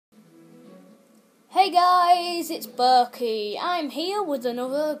Hey guys, it's Berkey. I'm here with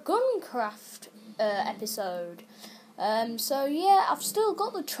another GunCraft episode. So yeah, I've still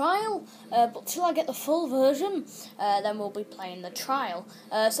got the trial, but till I get the full version, then we'll be playing the trial.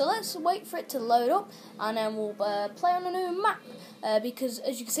 So let's wait for it to load up, and then we'll play on a new map. Because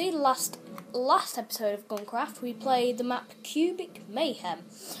as you can see, last episode of GunCraft, we played the map Cubic Mayhem,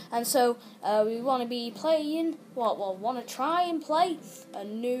 and so we want to be playing. Want to try and play a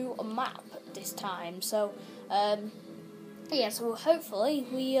new map this time. So yeah, so hopefully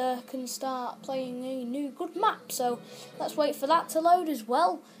we can start playing a new good map. So let's wait for that to load as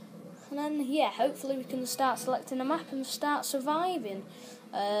well, and then yeah, hopefully we can start selecting a map and start surviving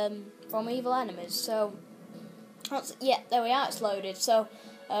from evil enemies. So there we are, it's loaded. So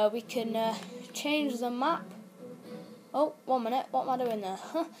we can change the map. Oh, 1 minute, what am I doing there?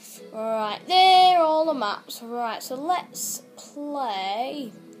 Right, there are all the maps. Right, so let's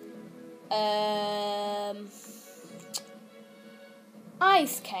play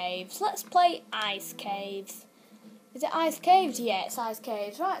Ice Caves. Let's play Ice Caves. Is it Ice Caves? Yeah, it's Ice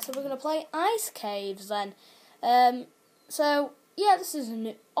Caves. Right, so we're going to play Ice Caves then. So yeah, this is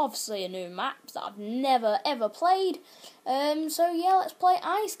obviously a new map that I've never ever played. So yeah, let's play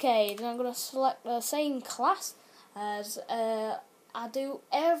Ice Caves, and I'm going to select the same class as I do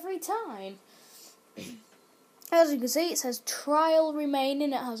every time. As you can see, it says trial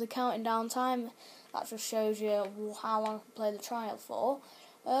remaining. It has a counting down time. That just shows you how long I can play the trial for.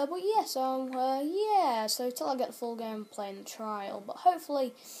 But yeah, so till I get the full game, I'm playing the trial. But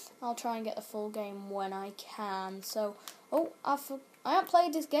hopefully, I'll try and get the full game when I can. So, I haven't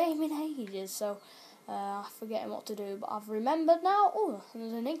played this game in ages, so I'm forgetting what to do. But I've remembered now. Oh,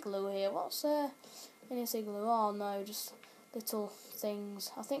 there's an igloo here. What's in this igloo? Oh no, just little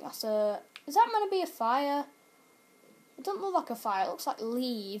things. I think that's a. Is that meant to be a fire? It doesn't look like a fire, it looks like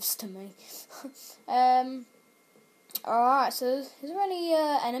leaves to me. Alright, so is there any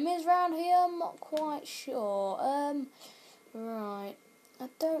enemies around here? I'm not quite sure. Right. I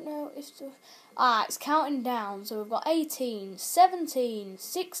don't know if the... it's counting down. So we've got 18, 17,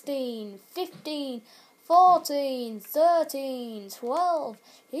 16, 15, 14, 13, 12,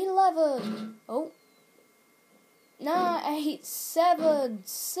 11. 9, 8, 7,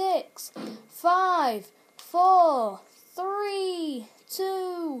 6, 5, 4... 3,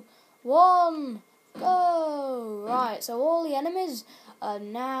 2, 1, go! Right, so all the enemies are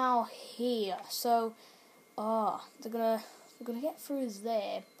now here. So, they're gonna get through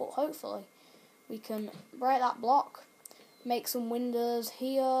there, but hopefully we can break that block, make some windows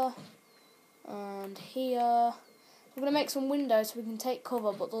here and here. We're gonna make some windows so we can take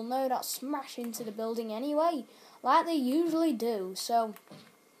cover, but they'll no doubt smash into the building anyway, like they usually do. So,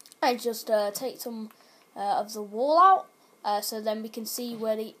 I just take some of the wall out, so then we can see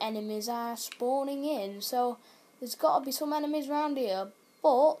where the enemies are spawning in. So there's got to be some enemies around here,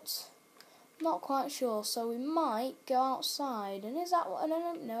 but not quite sure. So we might go outside. And is that what an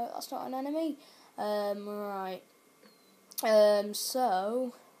enemy? No, that's not an enemy. Right.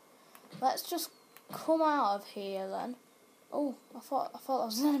 So let's just come out of here then. Oh, I thought that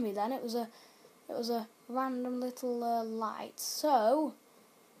was an enemy. Then it was a random little light. So.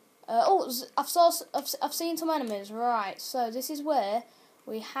 I've seen some enemies. Right, so this is where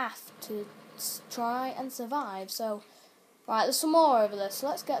we have to try and survive. So, right, there's some more over there. So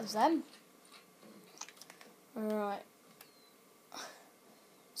let's get them. Right.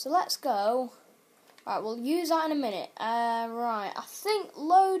 So let's go. Right, we'll use that in a minute. Right, I think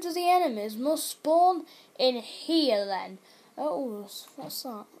loads of the enemies must spawn in here then. Oh, what's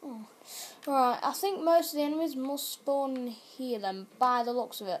that? Oh. Right, I think most of the enemies must spawn in here then, by the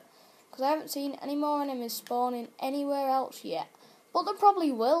looks of it. Because I haven't seen any more enemies spawning anywhere else yet. But they probably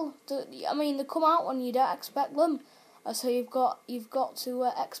will. I mean, they come out when you don't expect them. So you've got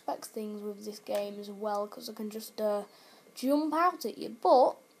to expect things with this game as well, because they can just jump out at you.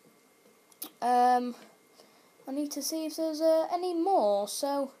 But I need to see if there's any more.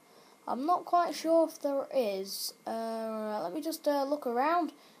 So I'm not quite sure if there is. Let me just look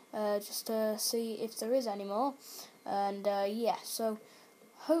around, just to see if there is any more. And yeah, so.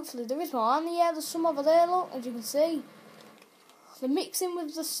 Hopefully there is one. And yeah, there's some over there, look, as you can see. They're mixing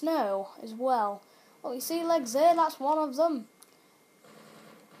with the snow as well. Look, you see legs there? That's one of them.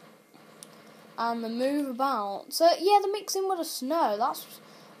 And they move about. So yeah, they're mixing with the snow.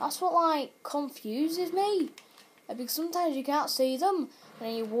 That's what like confuses me. Because sometimes you can't see them, and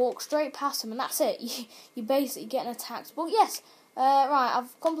then you walk straight past them, and that's it. You're basically getting attacked. But yes. Right,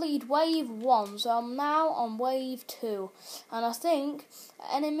 I've completed wave 1, so I'm now on wave 2, and I think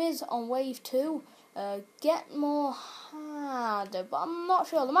enemies on wave 2 get more harder, but I'm not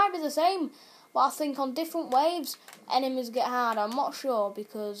sure. They might be the same. but I think on different waves, enemies get harder. I'm not sure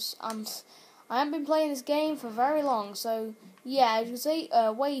because I haven't been playing this game for very long. So yeah, as you can see,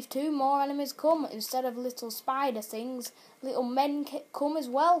 wave 2, more enemies come instead of little spider things. Little men come as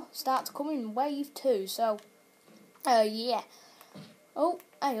well. Start to come in wave 2. So yeah. Oh,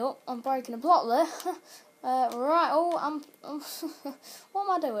 hey up! I'm breaking a block there. Right. Oh, I'm what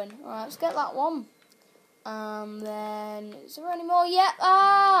am I doing? Right, let's get that one. Then, is there any more? Yep.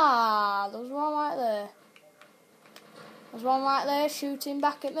 Ah, there's one right there. There's one right there shooting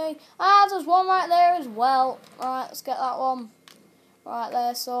back at me. Ah, there's one right there as well. Right, let's get that one. Right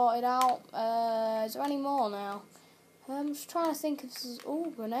there, sorted out. Is there any more now? I'm just trying to think if there's... Oh,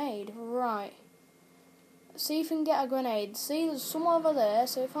 grenade. Right. See if we can get a grenade. See, there's some over there,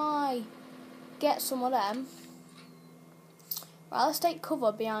 so if I get some of them... Right, let's take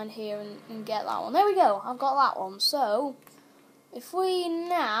cover behind here and get that one. There we go, I've got that one. So, if we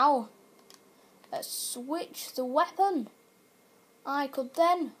now switch the weapon, I could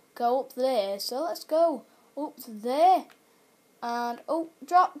then go up there. So let's go up there. And, oh,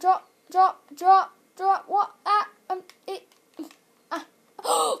 drop. What?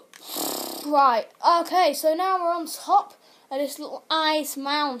 Right, okay, so now we're on top of this little ice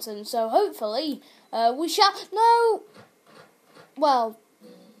mountain. So hopefully, we shall... No! Well,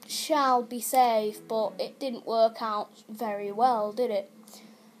 shall be safe, but it didn't work out very well, did it?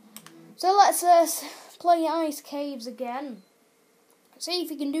 So let's play Ice Caves again. See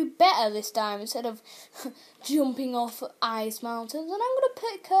if you can do better this time instead of jumping off ice mountains. And I'm gonna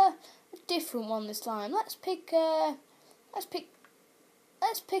pick a different one this time. Let's pick that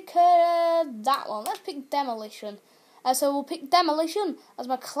one. Let's pick Demolition. So we'll pick Demolition as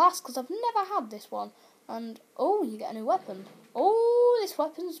my class because I've never had this one. And oh, you get a new weapon. Oh, this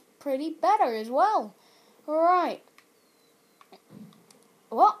weapon's pretty better as well. Right.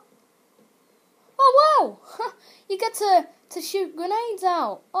 What? Oh, wow! You get to shoot grenades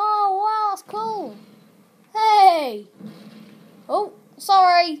out. Oh, wow, that's cool. Hey! Oh,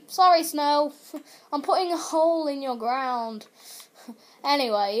 sorry, Snow. I'm putting a hole in your ground.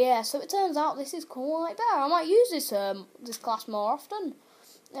 Anyway, yeah, so it turns out this is quite better. I might use this class more often.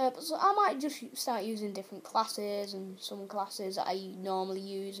 But so I might just start using different classes and some classes that I normally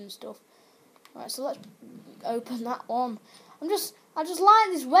use and stuff. Right, so let's open that one. I just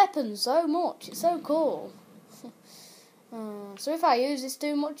like this weapon so much. It's so cool. So if I use this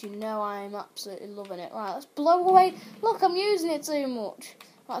too much, you know I'm absolutely loving it. Right, let's blow away. Look, I'm using it too much.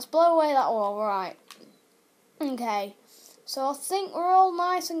 Right, let's blow away that wall. Right. Okay. So I think we're all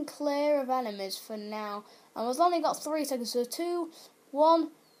nice and clear of enemies for now. And we've only got 3 seconds. So 2,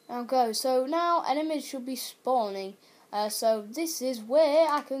 1. Now go. So now enemies should be spawning. So this is where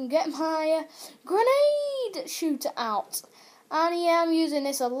I can get my grenade shooter out. And yeah, I'm using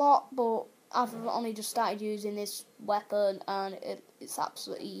this a lot, but I've only just started using this weapon, and it's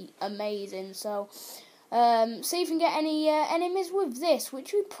absolutely amazing. So see if you can get any enemies with this,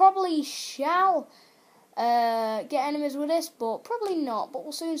 which we probably shall get enemies with this, but probably not. But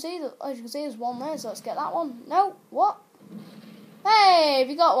we'll soon see. That, as you can see, there's one there, so let's get that one. No, what? Hey,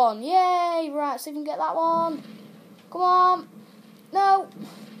 we got one. Yay, right, see if we can get that one. Come on. No.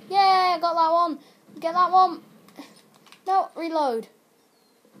 Yeah, got that one. Get that one. No, reload.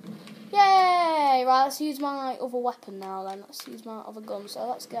 Yay, right, let's use my other weapon now then. Let's use my other gun. So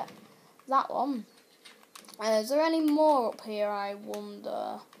let's get that one. Is there any more up here, I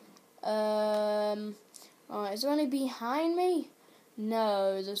wonder? Right, is there any behind me?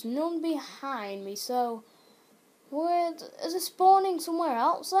 No, there's none behind me, so... Is it spawning somewhere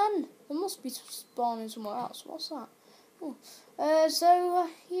else then? It must be spawning somewhere else. What's that? Oh.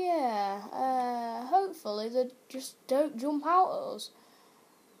 Yeah. Hopefully they just don't jump out at us.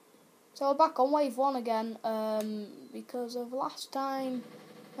 So we're back on wave 1 again. Because of last time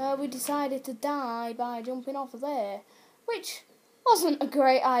we decided to die by jumping off of there, which wasn't a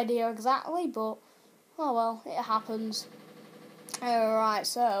great idea exactly, but oh well, it happens. Alright,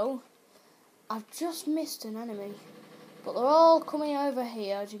 so I've just missed an enemy, but they're all coming over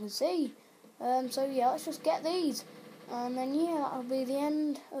here, as you can see. So yeah, let's just get these, and then yeah, that'll be the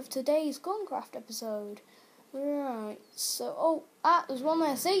end of today's GunCraft episode. Right. So there's one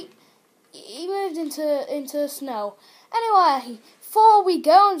there. See, he moved into snow. Anyway, before we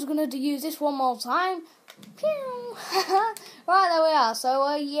go, I'm just gonna use this one more time. Pew! Right, there we are.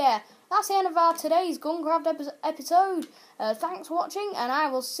 So yeah, that's the end of our today's GunCraft episode. Thanks for watching, and I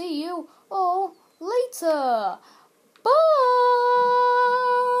will see you all later. Bye!